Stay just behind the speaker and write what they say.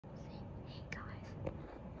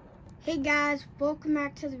Hey guys, welcome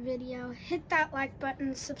back to the video. Hit that like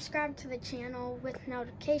button, subscribe to the channel with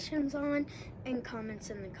notifications on, and comments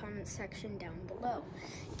in the comment section down below.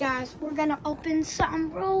 Guys, we're gonna open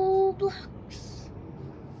some Roblox.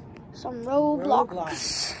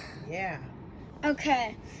 Roblox. Yeah.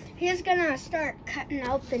 Okay, he's gonna start cutting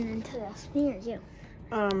open into this. Me or you?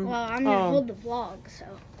 Well, I'm gonna hold the vlog, so.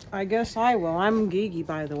 I guess I will. I'm Geegee,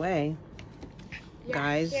 by the way. Yeah,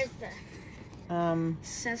 guys. Here's the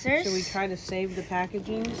scissors. Should we try to save the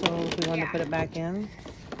packaging so if we want to put it back in?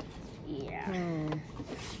 Yeah.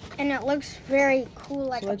 And it looks very cool,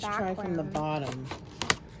 like so let's a background. try from the bottom.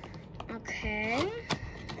 Okay.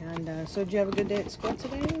 And so did you have a good day at school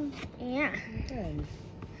today? Yeah. Good.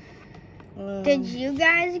 Did you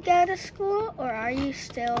guys go to school, or are you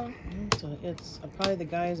still? It's probably the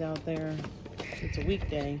guys out there. It's a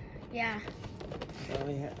weekday. Yeah. So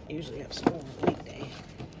we usually have school on a weekday.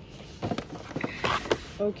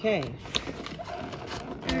 Okay.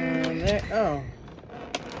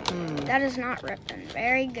 That is not ripping.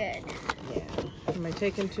 Very good. Yeah. Am I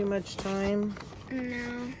taking too much time?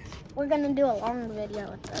 No. We're going to do a long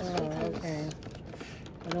video with this. Okay.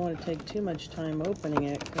 I don't want to take too much time opening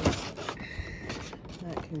it because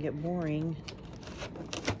that can get boring.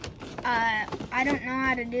 I don't know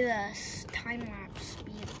how to do this time-lapse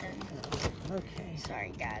speed thing. Okay.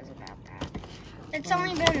 Sorry, guys, about that. It's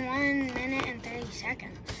only been 1 minute and 30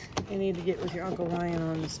 seconds. You need to get with your Uncle Ryan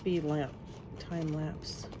on the time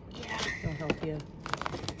lapse. Yeah. He'll help you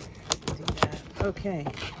do that. Okay.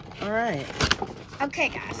 All right. Okay,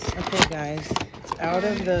 guys. Okay, guys. It's out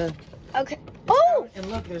of the... Okay. Oh! And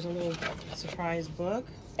look, there's a little surprise book.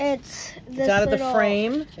 It's out of the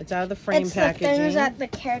frame. It's out of the frame packaging. It's the things that the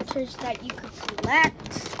characters that you could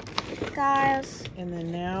select, guys. And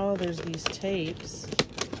then now there's these tapes.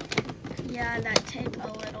 Yeah, that take a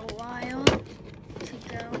little while to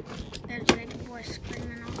go. There's a big boy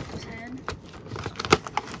screaming off his head.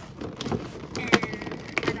 And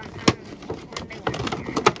I don't know what they went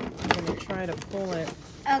here. I'm gonna try to pull it.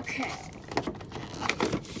 Okay.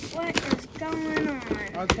 What is going on?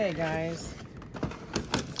 Okay, guys.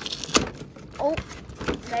 Oh,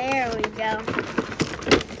 there we go.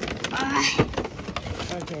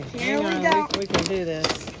 Okay, here hang on. we go. We can do this.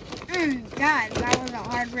 Guys, that was a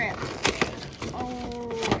hard rip. Oh.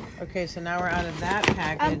 Okay, so now we're out of that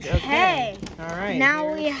package. Okay. All right.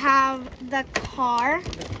 Now we have the car.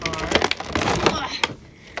 The car.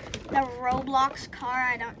 The Roblox car.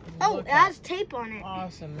 I don't. Oh, it has tape on it.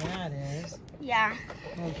 Awesome, that is. Yeah.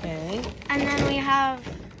 Okay. And then we have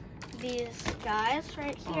these guys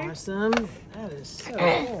right here. Awesome. That is so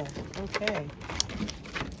cool. Okay.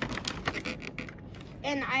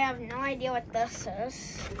 And I have no idea what this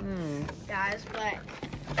is, guys, but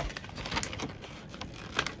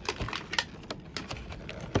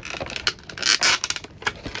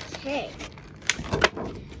okay.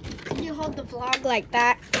 Could you hold the vlog like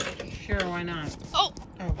that? Sure, why not? Oh,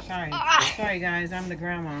 sorry. Sorry, guys. I'm the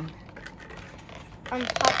grandma. I'm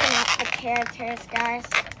popping up the characters, guys.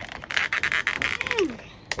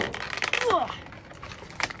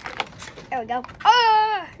 There we go.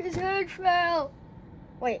 Ah, his head fell.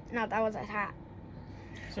 Wait, no, that was a hat.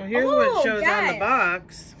 So here's what shows on the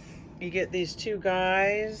box. You get these two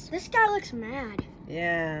guys. This guy looks mad.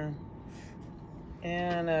 Yeah.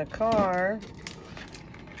 And a car.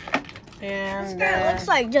 And this guy looks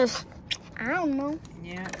like just, I don't know.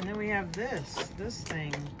 Yeah, and then we have this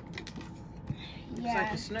thing. It's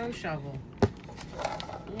like a snow shovel.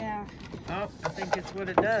 Yeah. Oh, I think it's what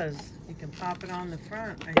it does. You can pop it on the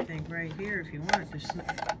front, I think, right here if you want.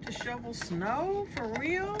 To shovel snow? For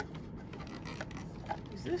real?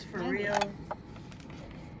 Is this for real?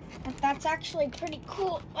 But that's actually pretty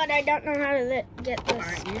cool, but I don't know how to get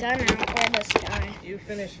this gun out or this guy. You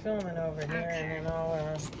finish filming over here, and then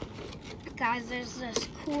I'll... Guys, there's this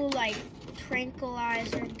cool, like,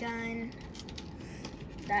 tranquilizer gun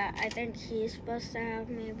that I think he's supposed to have,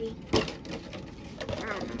 maybe. I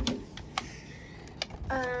don't know.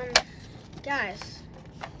 Guys,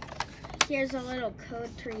 here's a little code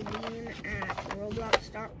to redeem at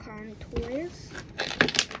roblox.com toys.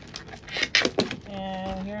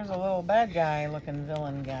 And here's a little bad guy looking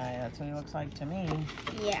villain guy. That's what he looks like to me.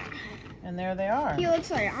 Yeah. And there they are. He looks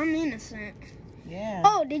like I'm innocent. Yeah.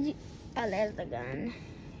 Oh, did you? Oh, there's the gun.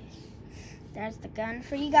 There's the gun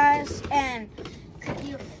for you guys. And could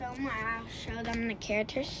you film my I'll show them the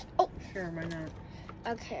characters? Oh. Sure, why not?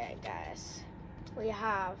 Okay, guys. We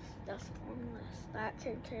have this one list. That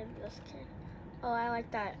character, this kid. Oh, I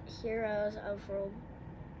like that. Heroes of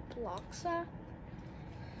Roblox.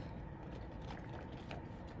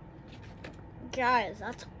 Guys,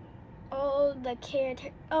 that's Oh, the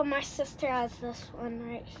caretaker. Oh, my sister has this one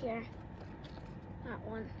right here. That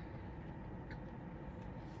one.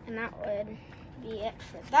 And that would be it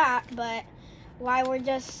for that. But while we're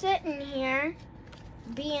just sitting here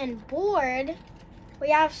being bored, we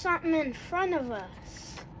have something in front of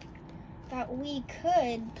us that we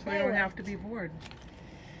could play We don't with. have to be bored.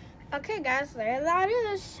 Okay, guys, there that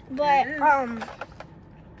is. But,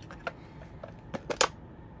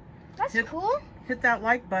 that's cool. Hit that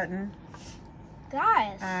like button.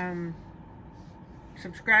 Guys.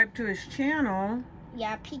 Subscribe to his channel.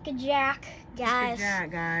 Yeah, Pika Jack, guys. Pika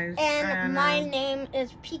Jack, guys. And my name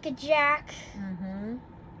is Pika Jack.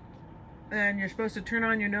 And you're supposed to turn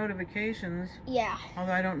on your notifications. Yeah.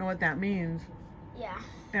 Although I don't know what that means. Yeah.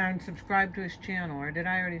 And subscribe to his channel. Or did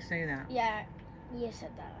I already say that? Yeah, you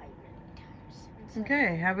said that like many times.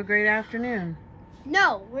 Okay, have a great afternoon.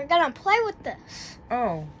 No, we're gonna play with this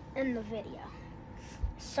Oh. in the video.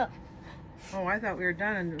 So. Oh, I thought we were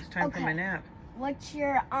done and it was time for my nap. What's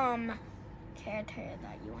your character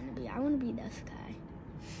that you want to be? I want to be this guy.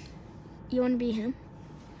 You want to be him?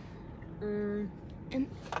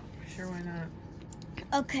 Sure, why not?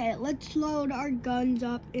 Okay, let's load our guns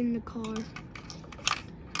up in the car.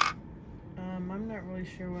 I'm not really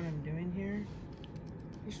sure what I'm doing here.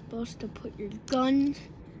 You're supposed to put your guns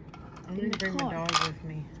I'm going to bring my dog with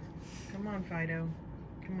me. Come on, Fido.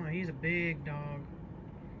 Come on, he's a big dog.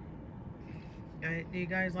 Do you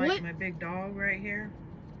guys like my big dog right here?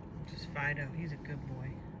 Just Fido. He's a good boy.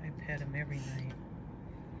 I pet him every night.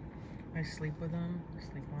 I sleep with him. I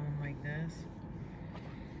sleep on him like this.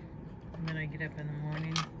 And then I get up in the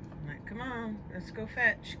morning. I'm like, come on, let's go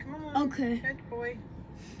fetch. Come on. Okay. Fetch, boy.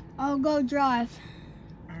 I'll go drive.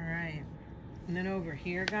 All right. And then over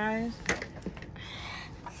here, guys,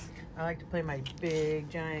 I like to play my big,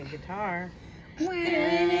 giant guitar.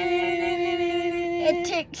 It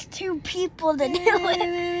takes 2 people to do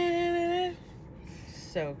it.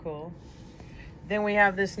 So cool. Then we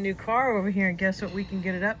have this new car over here, and guess what we can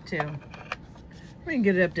get it up to? We can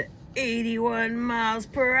get it up to 81 miles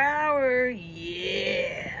per hour.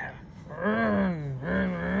 Yeah.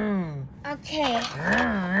 Okay.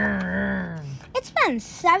 It's been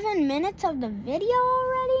 7 minutes of the video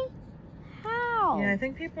already? How? Yeah, I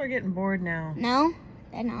think people are getting bored now. No,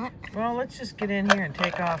 they're not. Well, let's just get in here and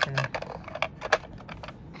take off and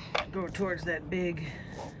go towards that big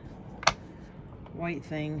white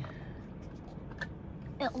thing.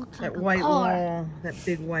 It looks That like a white car. wall. That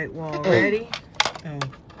big white wall. Ready? Oh.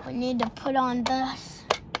 We need to put on this.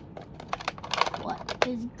 What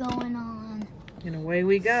is going on? And away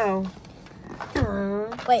we go.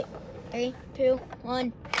 Wait. 3, 2,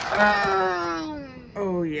 1.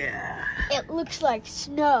 Oh, yeah. It looks like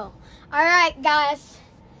snow. All right, guys.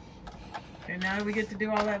 Okay, now we get to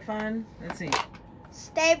do all that fun. Let's see.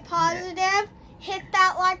 Stay positive. Hit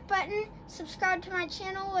that like button. Subscribe to my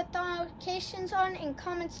channel with the notifications on and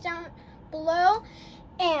comments down below.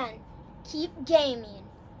 And keep gaming.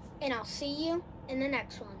 And I'll see you in the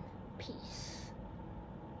next one. Peace.